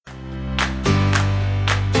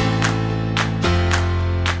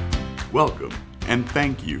Welcome, and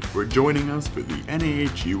thank you for joining us for the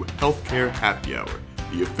NAHU Healthcare Happy Hour,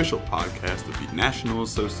 the official podcast of the National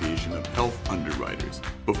Association of Health Underwriters.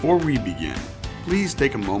 Before we begin, please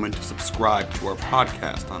take a moment to subscribe to our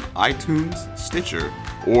podcast on iTunes, Stitcher,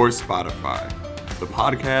 or Spotify. The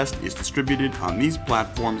podcast is distributed on these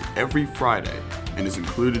platforms every Friday and is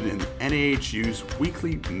included in the NAHU's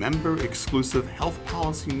weekly member-exclusive health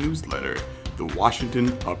policy newsletter, The Washington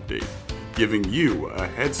Update, giving you a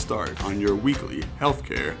head start on your weekly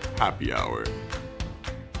healthcare happy hour.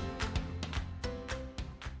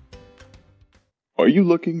 Are you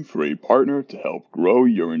looking for a partner to help grow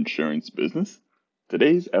your insurance business?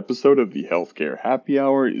 Today's episode of the Healthcare Happy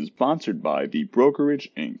Hour is sponsored by The Brokerage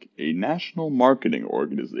Inc., a national marketing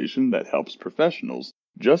organization that helps professionals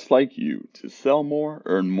just like you to sell more,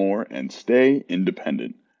 earn more, and stay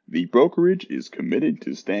independent. The brokerage is committed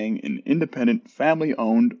to staying an independent,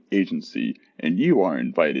 family-owned agency, and you are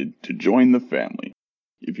invited to join the family.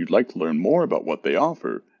 If you'd like to learn more about what they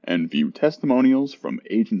offer and view testimonials from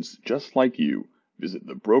agents just like you, visit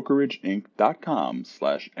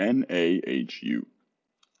thebrokerageinc.com/NAHU.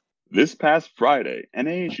 This past Friday,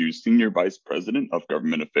 NAHU Senior Vice President of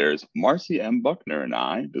Government Affairs Marcy M. Buckner and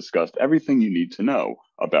I discussed everything you need to know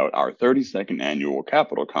about our 32nd Annual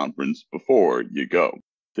Capitol Conference before you go.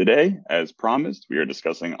 Today, as promised, we are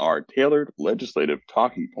discussing our tailored legislative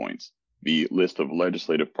talking points, the list of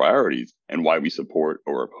legislative priorities, and why we support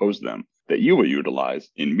or oppose them that you will utilize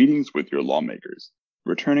in meetings with your lawmakers.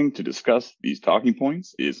 Returning to discuss these talking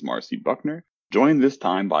points is Marcy Buckner, joined this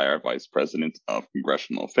time by our Vice President of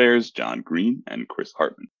Congressional Affairs, John Greene, and Chris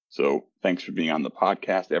Hartmann. So thanks for being on the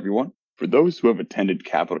podcast, everyone. For those who have attended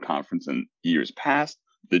Capitol Conference in years past,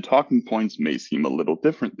 the talking points may seem a little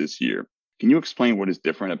different this year. Can you explain what is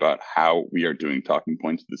different about how we are doing talking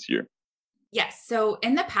points this year? Yes. So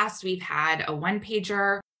in the past, we've had a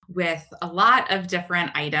one-pager with a lot of different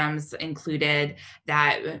items included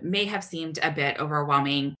that may have seemed a bit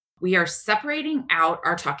overwhelming. We are separating out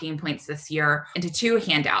our talking points this year into two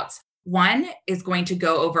handouts. One is going to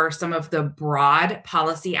go over some of the broad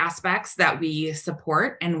policy aspects that we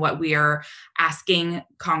support and what we are asking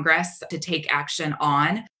Congress to take action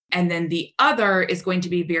on. And then the other is going to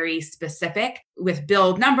be very specific with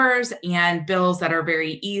bill numbers and bills that are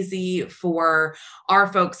very easy for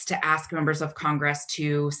our folks to ask members of Congress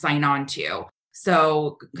to sign on to.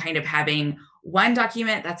 So kind of having one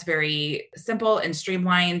document that's very simple and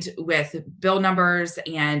streamlined with bill numbers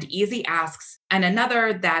and easy asks, and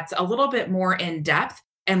another that's a little bit more in depth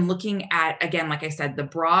and looking at, again, like I said, the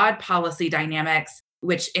broad policy dynamics,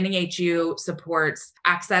 which NAHU supports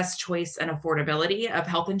access, choice, and affordability of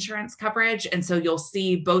health insurance coverage. And so you'll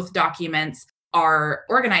see both documents are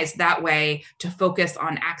organized that way to focus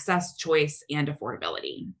on access, choice, and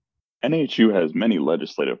affordability. NAHU has many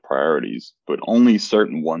legislative priorities, but only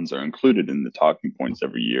certain ones are included in the talking points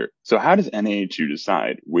every year. So how does NAHU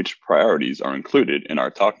decide which priorities are included in our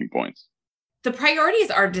talking points? The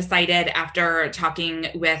priorities are decided after talking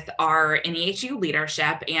with our NAHU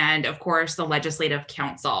leadership and, of course, the Legislative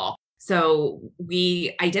Council. So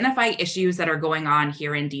we identify issues that are going on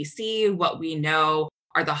here in DC, what we know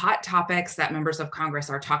are the hot topics that members of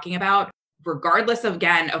Congress are talking about, regardless of,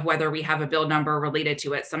 again, of whether we have a bill number related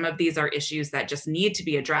to it. Some of these are issues that just need to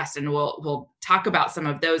be addressed, and we'll talk about some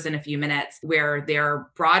of those in a few minutes, where there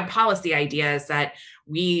are broad policy ideas that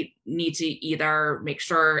we need to either make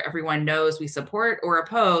sure everyone knows we support or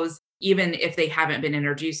oppose, even if they haven't been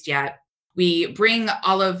introduced yet. We bring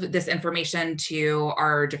all of this information to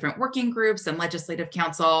our different working groups and legislative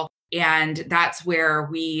council, and that's where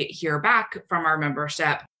we hear back from our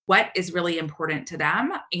membership what is really important to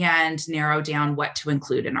them and narrow down what to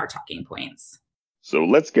include in our talking points. So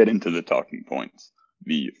let's get into the talking points.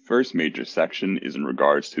 The first major section is in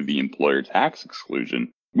regards to the employer tax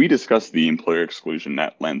exclusion. We discussed the employer exclusion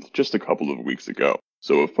at length just a couple of weeks ago.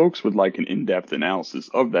 So if folks would like an in-depth analysis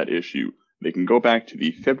of that issue, they can go back to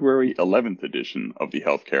the February 11th edition of the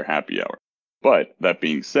Healthcare Happy Hour. But that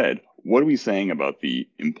being said, what are we saying about the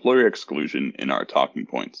employer exclusion in our talking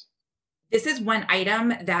points? This is one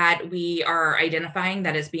item that we are identifying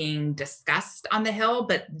that is being discussed on the Hill,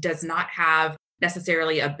 but does not have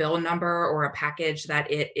necessarily a bill number or a package that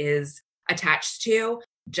it is attached to.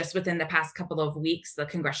 Just within the past couple of weeks, the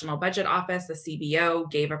Congressional Budget Office, the CBO,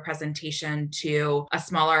 gave a presentation to a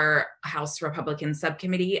smaller House Republican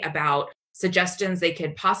subcommittee about suggestions they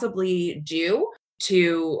could possibly do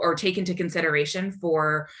to or take into consideration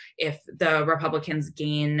for if the Republicans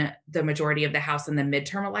gain the majority of the House in the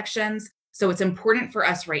midterm elections. So it's important for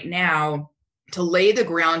us right now to lay the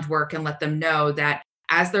groundwork and let them know that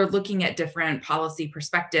as they're looking at different policy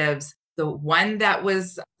perspectives, The one that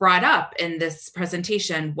was brought up in this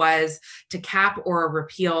presentation was to cap or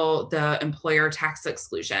repeal the employer tax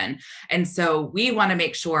exclusion. And so we want to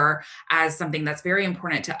make sure, as something that's very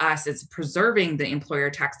important to us, is preserving the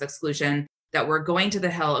employer tax exclusion, that we're going to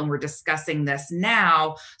the Hill and we're discussing this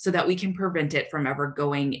now so that we can prevent it from ever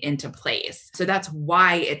going into place. So that's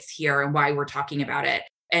why it's here and why we're talking about it.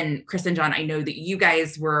 And Chris and John, I know that you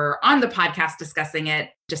guys were on the podcast discussing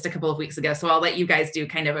it just a couple of weeks ago. So I'll let you guys do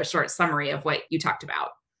kind of a short summary of what you talked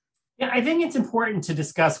about. Yeah, I think it's important to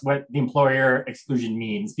discuss what the employer exclusion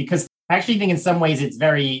means, because I actually think in some ways it's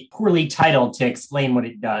very poorly titled to explain what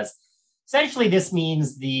it does. Essentially, this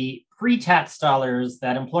means the pre-tax dollars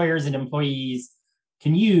that employers and employees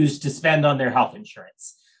can use to spend on their health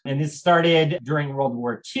insurance. And this started during World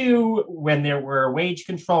War II, when there were wage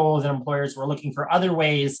controls and employers were looking for other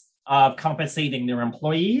ways of compensating their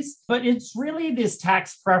employees. But it's really this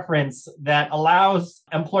tax preference that allows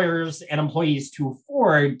employers and employees to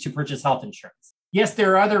afford to purchase health insurance. Yes,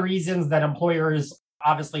 there are other reasons that employers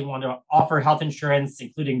obviously want to offer health insurance,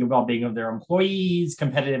 including the well-being of their employees,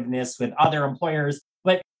 competitiveness with other employers.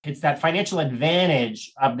 But it's that financial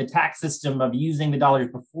advantage of the tax system of using the dollars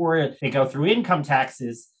before they go through income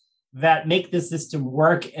taxes that make the system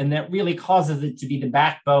work, and that really causes it to be the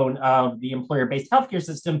backbone of the employer-based healthcare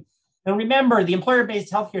system. And remember, the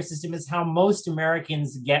employer-based healthcare system is how most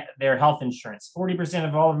Americans get their health insurance. 40%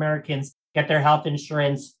 of all Americans get their health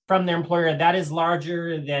insurance from their employer. That is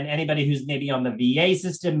larger than anybody who's maybe on the VA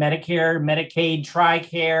system, Medicare, Medicaid,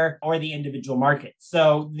 TRICARE, or the individual market.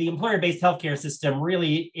 So the employer-based healthcare system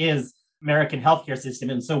really is American healthcare system.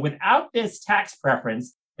 And so without this tax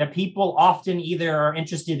preference that people often either are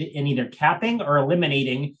interested in either capping or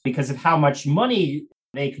eliminating because of how much money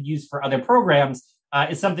they could use for other programs,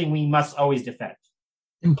 is something we must always defend.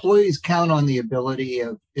 Employees count on the ability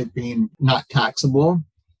of it being not taxable.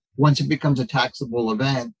 Once it becomes a taxable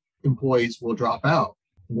event, employees will drop out.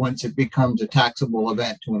 Once it becomes a taxable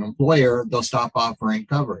event to an employer, they'll stop offering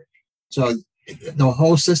coverage. So the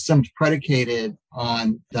whole system's predicated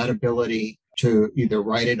on that ability to either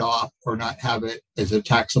write it off or not have it as a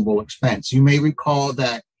taxable expense. You may recall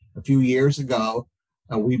that a few years ago,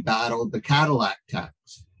 we battled the Cadillac tax.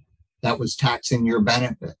 That was taxing your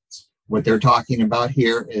benefits. What they're talking about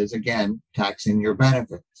here is, again, taxing your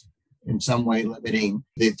benefits, in some way limiting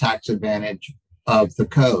the tax advantage of the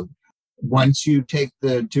code. Once you take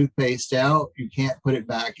the toothpaste out, you can't put it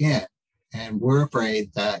back in. And we're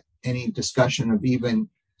afraid that any discussion of even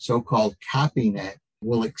so-called capping it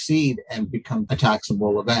will exceed and become a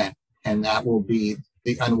taxable event. And that will be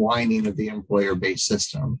the unwinding of the employer-based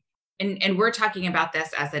system. And we're talking about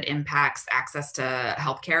this as it impacts access to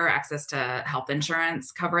healthcare, access to health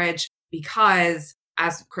insurance coverage, because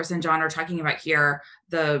as Chris and John are talking about here,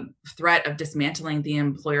 the threat of dismantling the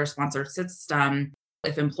employer-sponsored system,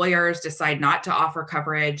 if employers decide not to offer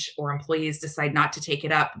coverage or employees decide not to take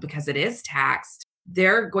it up because it is taxed,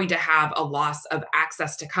 they're going to have a loss of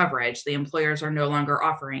access to coverage. The employers are no longer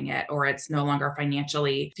offering it, or it's no longer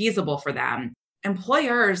financially feasible for them.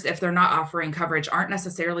 Employers, if they're not offering coverage, aren't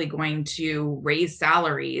necessarily going to raise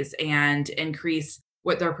salaries and increase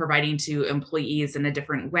what they're providing to employees in a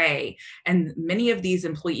different way. And many of these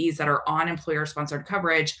employees that are on employer-sponsored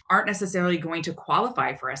coverage aren't necessarily going to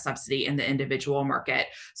qualify for a subsidy in the individual market.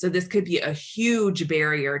 So this could be a huge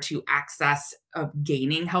barrier to access of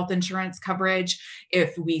gaining health insurance coverage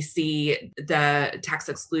if we see the tax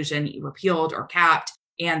exclusion repealed or capped,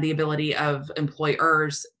 and the ability of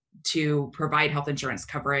employers to provide health insurance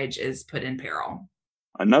coverage is put in peril.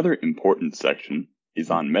 Another important section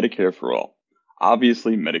is on Medicare for All.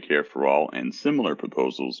 Obviously, Medicare for All and similar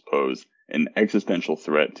proposals pose an existential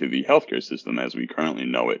threat to the healthcare system as we currently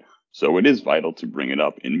know it, so it is vital to bring it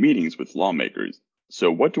up in meetings with lawmakers.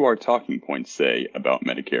 So what do our talking points say about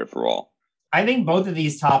Medicare for All? I think both of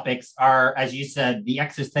these topics are, as you said, the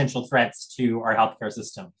existential threats to our healthcare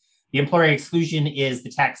system. The employer exclusion is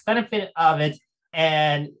the tax benefit of it,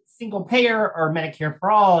 and single payer or Medicare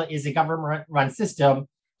for All is a government-run system,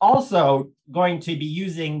 also going to be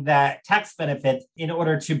using that tax benefit in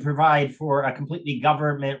order to provide for a completely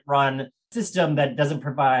government-run system that doesn't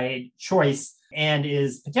provide choice and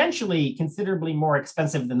is potentially considerably more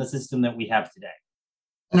expensive than the system that we have today.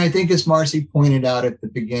 And I think, as Marcy pointed out at the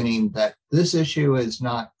beginning, that this issue is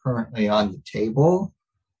not currently on the table,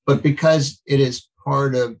 but because it is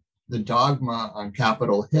part of the dogma on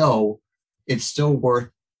Capitol Hill, it's still worth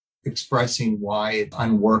expressing why it's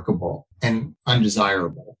unworkable and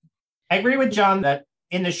undesirable. I agree with John that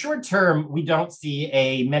In the short term, we don't see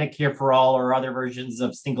a Medicare for all or other versions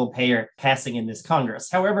of single payer passing in this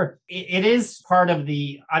Congress. However, it is part of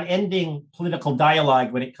the unending political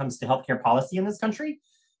dialogue when it comes to healthcare policy in this country.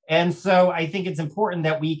 And so I think it's important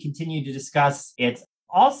that we continue to discuss it.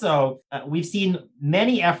 Also, we've seen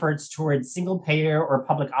many efforts towards single payer or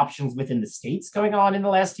public options within the states going on in the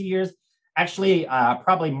last 2 years. Actually,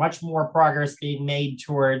 probably much more progress being made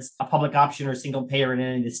towards a public option or single payer in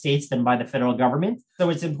any of the states than by the federal government. So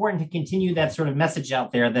it's important to continue that sort of message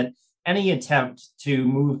out there that any attempt to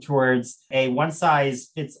move towards a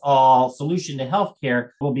one-size-fits-all solution to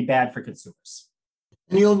healthcare will be bad for consumers.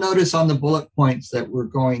 And you'll notice on the bullet points that we're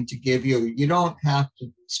going to give you, you don't have to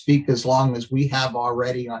speak as long as we have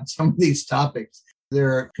already on some of these topics.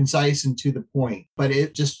 They're concise and to the point, but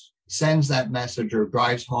it just sends that message or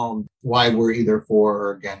drives home why we're either for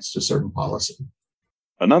or against a certain policy.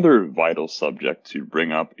 Another vital subject to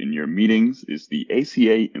bring up in your meetings is the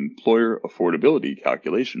ACA employer affordability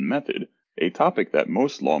calculation method, a topic that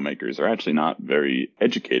most lawmakers are actually not very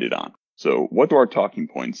educated on. So what do our talking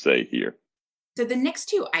points say here? So the next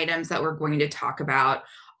two items that we're going to talk about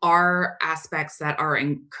are aspects that are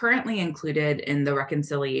currently included in the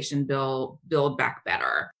reconciliation bill, Build Back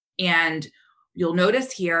Better. And you'll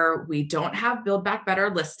notice here, we don't have Build Back Better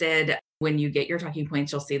listed. When you get your talking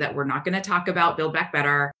points, you'll see that we're not going to talk about Build Back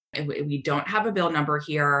Better. We don't have a bill number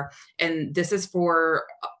here. And this is for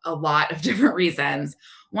a lot of different reasons.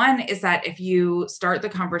 One is that if you start the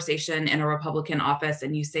conversation in a Republican office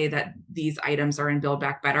and you say that these items are in Build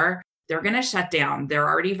Back Better, they're going to shut down. They're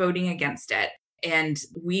already voting against it. And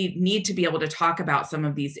we need to be able to talk about some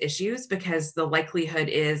of these issues because the likelihood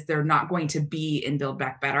is they're not going to be in Build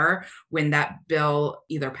Back Better when that bill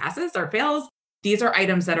either passes or fails. These are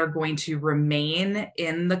items that are going to remain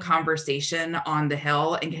in the conversation on the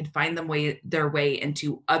Hill and can find their way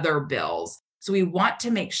into other bills. So we want to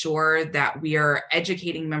make sure that we are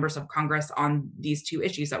educating members of Congress on these two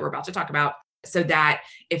issues that we're about to talk about, so that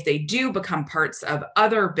if they do become parts of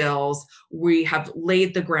other bills, we have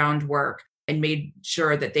laid the groundwork and made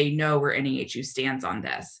sure that they know where NAHU stands on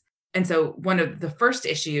this. And so one of the first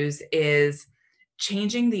issues is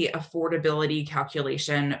changing the affordability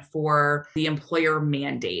calculation for the employer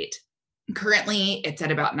mandate. Currently, it's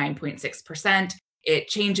at about 9.6%. It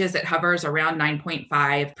changes, it hovers around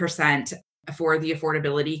 9.5% for the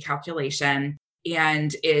affordability calculation,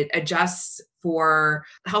 and it adjusts for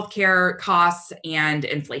healthcare costs and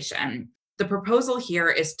inflation. The proposal here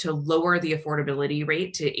is to lower the affordability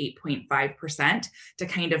rate to 8.5% to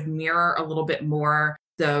kind of mirror a little bit more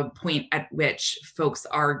the point at which folks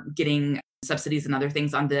are getting subsidies and other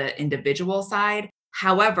things on the individual side.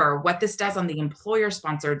 However, what this does on the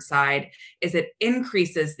employer-sponsored side is it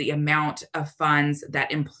increases the amount of funds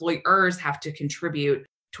that employers have to contribute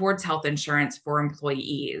towards health insurance for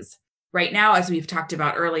employees. Right now, as we've talked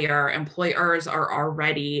about earlier, employers are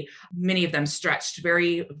already, many of them, stretched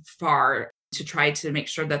very far to try to make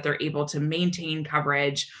sure that they're able to maintain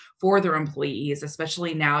coverage for their employees,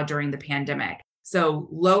 especially now during the pandemic. So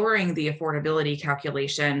lowering the affordability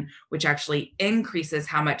calculation, which actually increases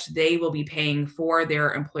how much they will be paying for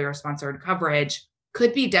their employer-sponsored coverage,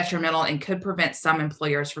 could be detrimental and could prevent some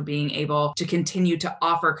employers from being able to continue to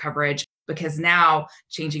offer coverage, because now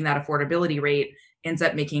changing that affordability rate ends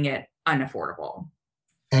up making it unaffordable.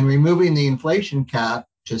 And removing the inflation cap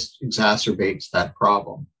just exacerbates that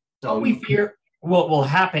problem. So what we fear will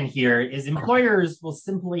happen here is employers will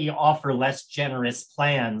simply offer less generous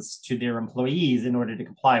plans to their employees in order to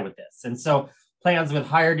comply with this. And so plans with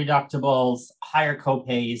higher deductibles, higher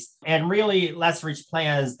copays, and really less rich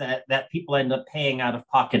plans that people end up paying out of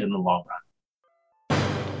pocket in the long run.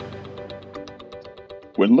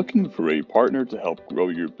 When looking for a partner to help grow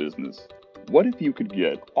your business, what if you could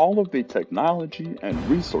get all of the technology and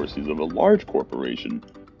resources of a large corporation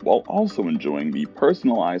while also enjoying the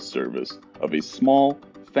personalized service of a small,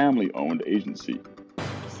 family-owned agency?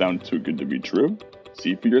 Sound too good to be true?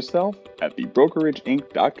 See for yourself at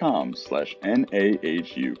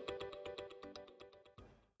thebrokerageInc.com/NAHU.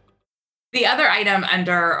 The other item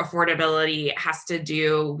under affordability has to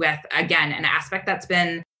do with, again, an aspect that's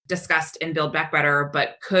been discussed in Build Back Better,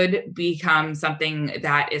 but could become something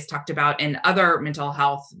that is talked about in other mental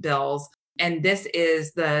health bills. And this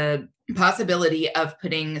is the possibility of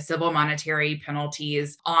putting civil monetary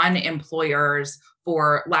penalties on employers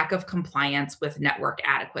for lack of compliance with network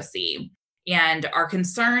adequacy. And our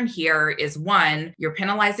concern here is, one, you're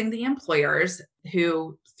penalizing the employers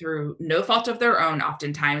who, through no fault of their own,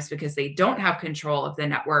 oftentimes because they don't have control of the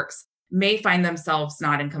networks, may find themselves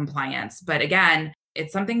not in compliance. But again,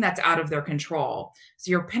 it's something that's out of their control.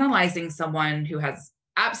 So you're penalizing someone who has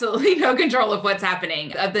absolutely no control of what's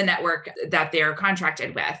happening, of the network that they're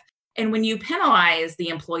contracted with. And when you penalize the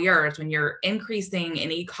employers, when you're increasing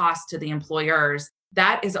any cost to the employers,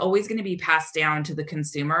 that is always going to be passed down to the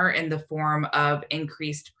consumer in the form of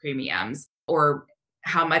increased premiums or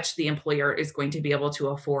how much the employer is going to be able to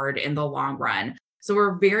afford in the long run. So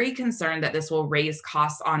we're very concerned that this will raise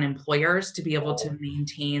costs on employers to be able to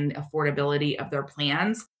maintain affordability of their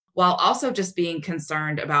plans, while also just being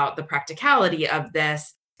concerned about the practicality of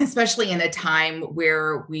this, especially in a time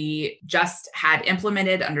where we just had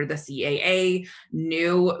implemented under the CAA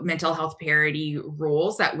new mental health parity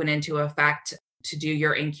rules that went into effect to do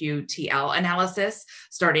your NQTL analysis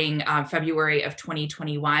starting February of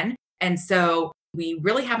 2021. And so we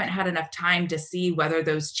really haven't had enough time to see whether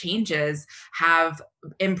those changes have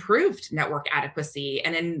improved network adequacy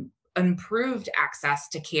and improved access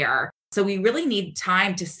to care. So we really need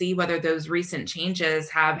time to see whether those recent changes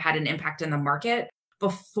have had an impact in the market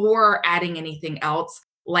before adding anything else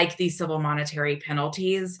like these civil monetary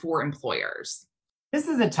penalties for employers. This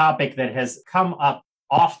is a topic that has come up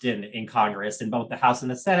often in Congress, in both the House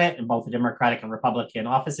and the Senate, in both the Democratic and Republican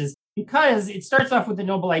offices, because it starts off with the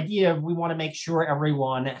noble idea of we want to make sure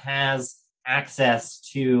everyone has access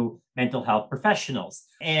to mental health professionals.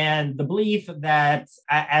 And the belief that,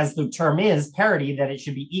 as the term is, parity, that it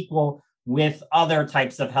should be equal with other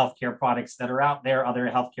types of healthcare products that are out there,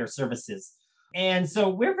 other healthcare services. And so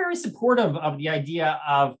we're very supportive of the idea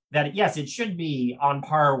of that, yes, it should be on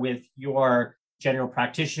par with your general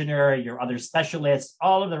practitioner, your other specialists,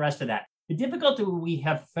 all of the rest of that. The difficulty we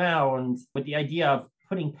have found with the idea of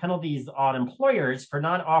putting penalties on employers for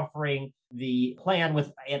not offering the plan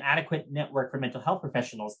with an adequate network for mental health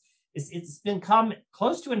professionals is it's become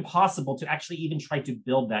close to impossible to actually even try to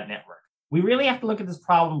build that network. We really have to look at this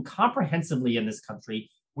problem comprehensively in this country,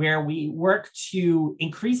 where we work to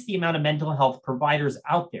increase the amount of mental health providers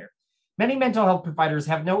out there. Many mental health providers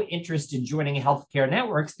have no interest in joining healthcare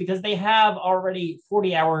networks because they have already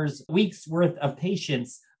 40 hours, weeks worth of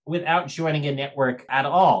patients without joining a network at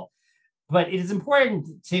all. But it is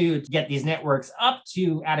important to get these networks up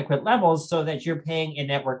to adequate levels so that you're paying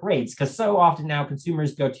in-network rates, because so often now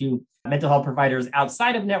consumers go to mental health providers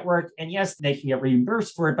outside of network, and yes, they can get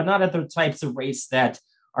reimbursed for it, but not at the types of rates that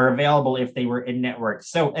are available if they were in network.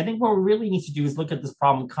 So I think what we really need to do is look at this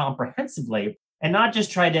problem comprehensively and not just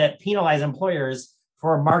try to penalize employers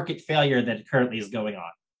for a market failure that currently is going on.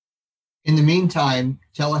 In the meantime,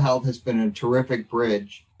 telehealth has been a terrific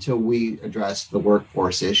bridge till we address the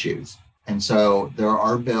workforce issues. And so there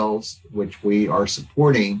are bills which we are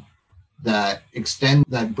supporting that extend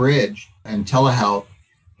that bridge and telehealth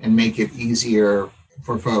and make it easier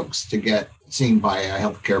for folks to get seen by a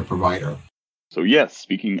healthcare provider. So yes,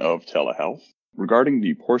 speaking of telehealth, regarding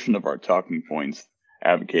the portion of our talking points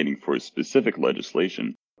advocating for specific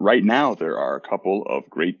legislation, right now there are a couple of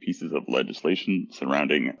great pieces of legislation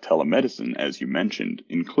surrounding telemedicine, as you mentioned,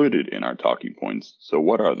 included in our talking points. So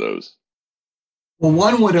what are those? Well,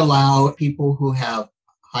 one would allow people who have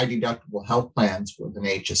high deductible health plans with an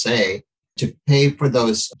HSA to pay for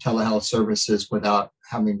those telehealth services without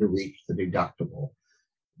having to reach the deductible.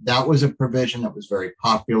 That was a provision that was very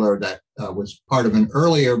popular, that was part of an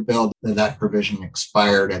earlier bill. That provision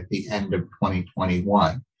expired at the end of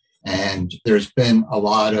 2021. And there's been a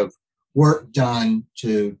lot of work done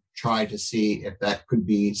to try to see if that could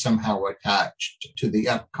be somehow attached to the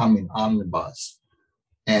upcoming omnibus.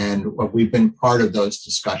 And we've been part of those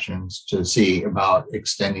discussions to see about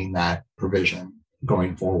extending that provision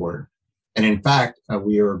going forward. And in fact,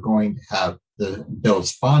 we are going to have the bill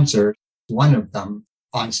sponsor, one of them,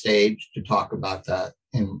 on stage to talk about that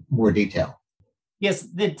in more detail. Yes,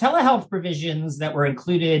 the telehealth provisions that were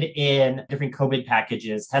included in different COVID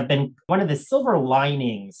packages have been one of the silver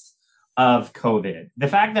linings of COVID. The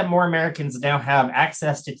fact that more Americans now have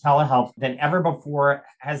access to telehealth than ever before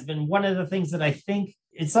has been one of the things that I think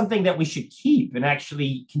is something that we should keep and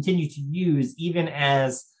actually continue to use even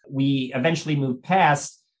as we eventually move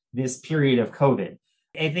past this period of COVID.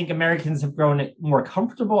 I think Americans have grown more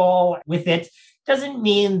comfortable with it. Doesn't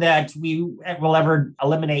mean that we will ever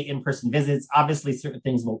eliminate in-person visits. Obviously, certain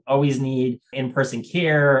things will always need in-person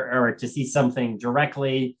care or to see something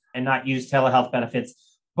directly and not use telehealth benefits.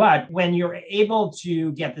 But when you're able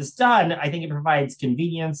to get this done, I think it provides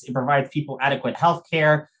convenience. It provides people adequate health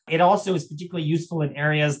care. It also is particularly useful in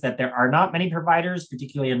areas that there are not many providers,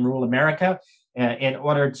 particularly in rural America, in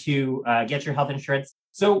order to get your health insurance.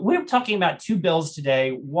 So we're talking about two bills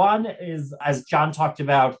today. One is, as John talked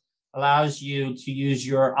about, allows you to use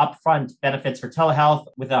your upfront benefits for telehealth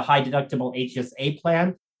with a high deductible HSA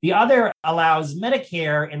plan. The other allows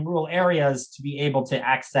Medicare in rural areas to be able to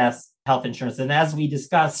access health insurance. And as we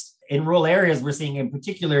discussed, in rural areas, we're seeing a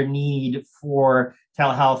particular need for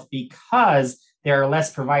telehealth because there are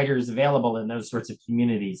less providers available in those sorts of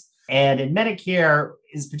communities. And in Medicare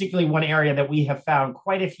is particularly one area that we have found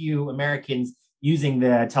quite a few Americans using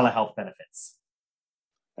the telehealth benefits.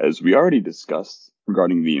 As we already discussed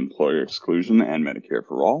regarding the employer exclusion and Medicare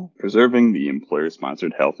for All, preserving the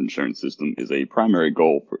employer-sponsored health insurance system is a primary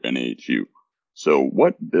goal for NAHU. So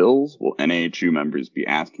what bills will NAHU members be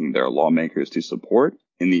asking their lawmakers to support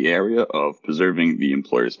in the area of preserving the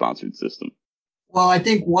employer-sponsored system? Well, I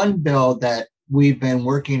think one bill that we've been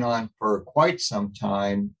working on for quite some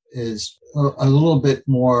time is a little bit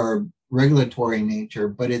more regulatory nature,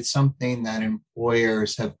 but it's something that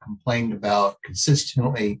employers have complained about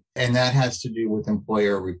consistently, and that has to do with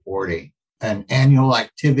employer reporting. An annual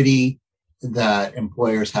activity that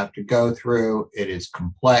employers have to go through. It is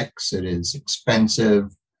complex, it is expensive,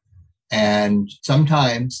 and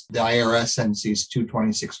sometimes the IRS sends these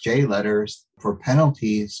 226J letters for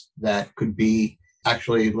penalties that could be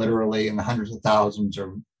actually literally in the hundreds of thousands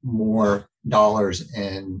or more dollars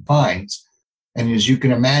in fines. And as you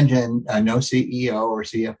can imagine, no CEO or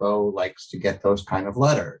CFO likes to get those kind of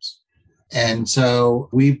letters. And so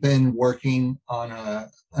we've been working on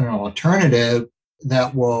an alternative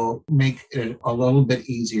that will make it a little bit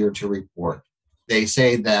easier to report. They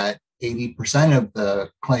say that 80% of the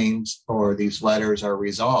claims or these letters are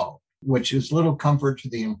resolved, which is little comfort to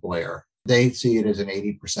the employer. They see it as an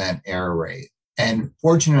 80% error rate. And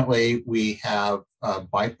fortunately, we have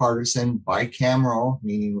bipartisan, bicameral,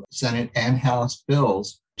 meaning Senate and House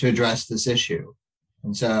bills to address this issue.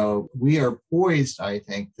 And so we are poised, I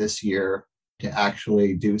think, this year to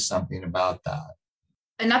actually do something about that.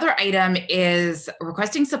 Another item is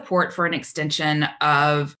requesting support for an extension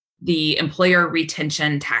of the employer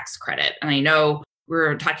retention tax credit. And I know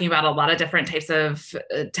we're talking about a lot of different types of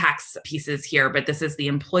tax pieces here, but this is the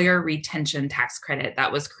employer retention tax credit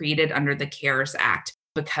that was created under the CARES Act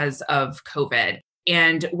because of COVID.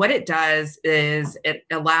 And what it does is it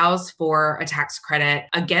allows for a tax credit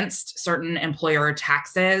against certain employer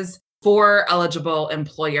taxes for eligible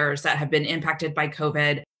employers that have been impacted by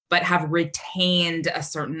COVID, but have retained a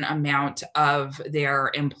certain amount of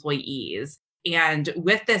their employees. And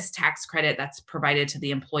with this tax credit that's provided to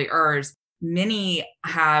the employers, many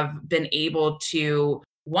have been able to,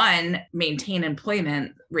 one, maintain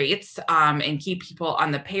employment rates and keep people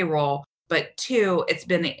on the payroll. But two, it's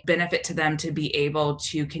been a benefit to them to be able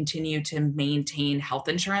to continue to maintain health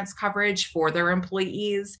insurance coverage for their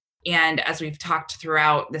employees. And as we've talked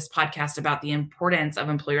throughout this podcast about the importance of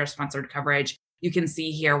employer-sponsored coverage, you can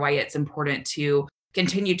see here why it's important to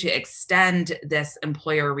continue to extend this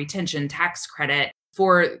employer retention tax credit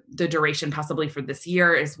for the duration, possibly for this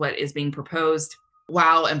year, is what is being proposed,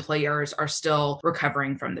 while employers are still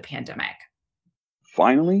recovering from the pandemic.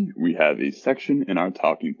 Finally, we have a section in our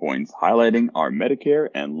talking points highlighting our Medicare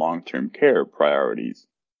and long-term care priorities.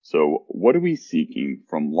 So what are we seeking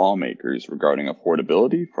from lawmakers regarding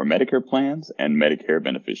affordability for Medicare plans and Medicare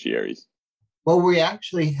beneficiaries? Well, we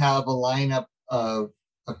actually have a lineup of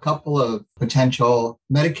a couple of potential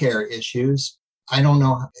Medicare issues. I don't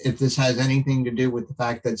know if this has anything to do with the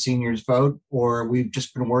fact that seniors vote, or we've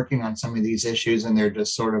just been working on some of these issues and they're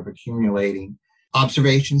just sort of accumulating.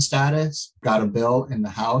 Observation status, got a bill in the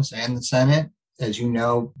House and the Senate. As you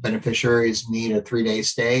know, beneficiaries need a 3-day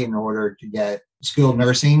stay in order to get skilled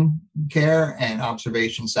nursing care, and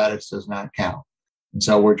observation status does not count. And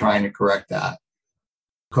so we're trying to correct that.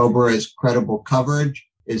 COBRA's credible coverage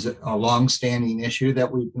is a long-standing issue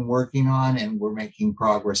that we've been working on, and we're making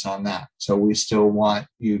progress on that. So we still want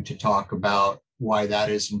you to talk about why that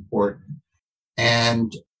is important.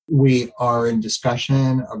 And we are in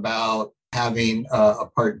discussion about having a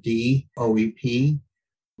Part D OEP.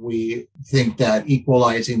 We think that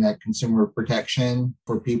equalizing that consumer protection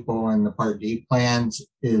for people in the Part D plans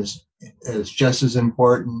is just as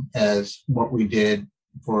important as what we did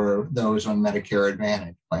for those on Medicare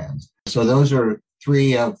Advantage plans. So those are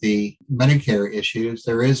 3 of the Medicare issues.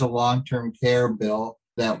 There is a long-term care bill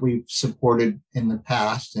that we've supported in the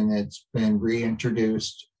past, and it's been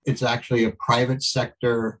reintroduced. It's actually a private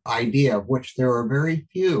sector idea, of which there are very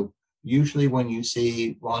few. Usually when you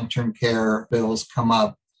see long-term care bills come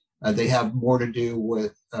up, they have more to do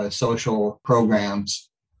with social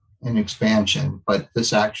programs and expansion, but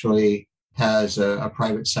this actually has a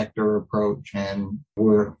private sector approach, and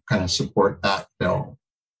we're going to support that bill.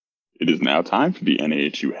 It is now time for the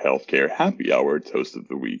NAHU Healthcare Happy Hour Toast of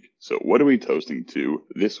the Week. So what are we toasting to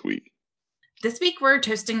this week? This week, we're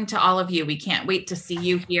toasting to all of you. We can't wait to see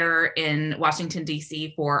you here in Washington,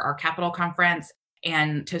 D.C. for our Capitol Conference.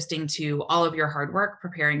 and toasting to all of your hard work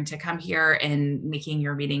preparing to come here and making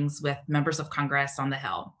your meetings with members of Congress on the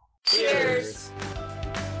Hill. Cheers!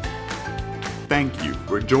 Thank you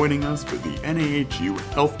for joining us for the NAHU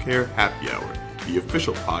Healthcare Happy Hour, the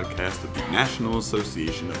official podcast of the National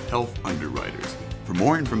Association of Health Underwriters. For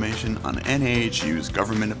more information on NAHU's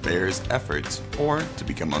government affairs efforts or to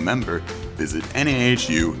become a member, visit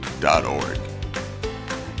nahu.org.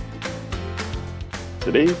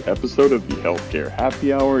 Today's episode of the Healthcare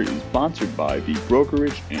Happy Hour is sponsored by The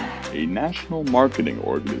Brokerage Inc., a national marketing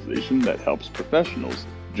organization that helps professionals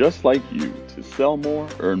just like you to sell more,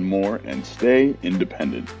 earn more, and stay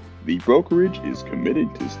independent. The Brokerage is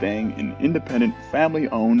committed to staying an independent,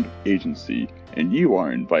 family-owned agency, and you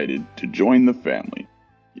are invited to join the family.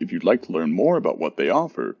 If you'd like to learn more about what they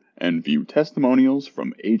offer and view testimonials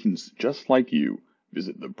from agents just like you,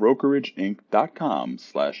 visit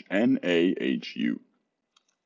thebrokerageinc.com/NAHU.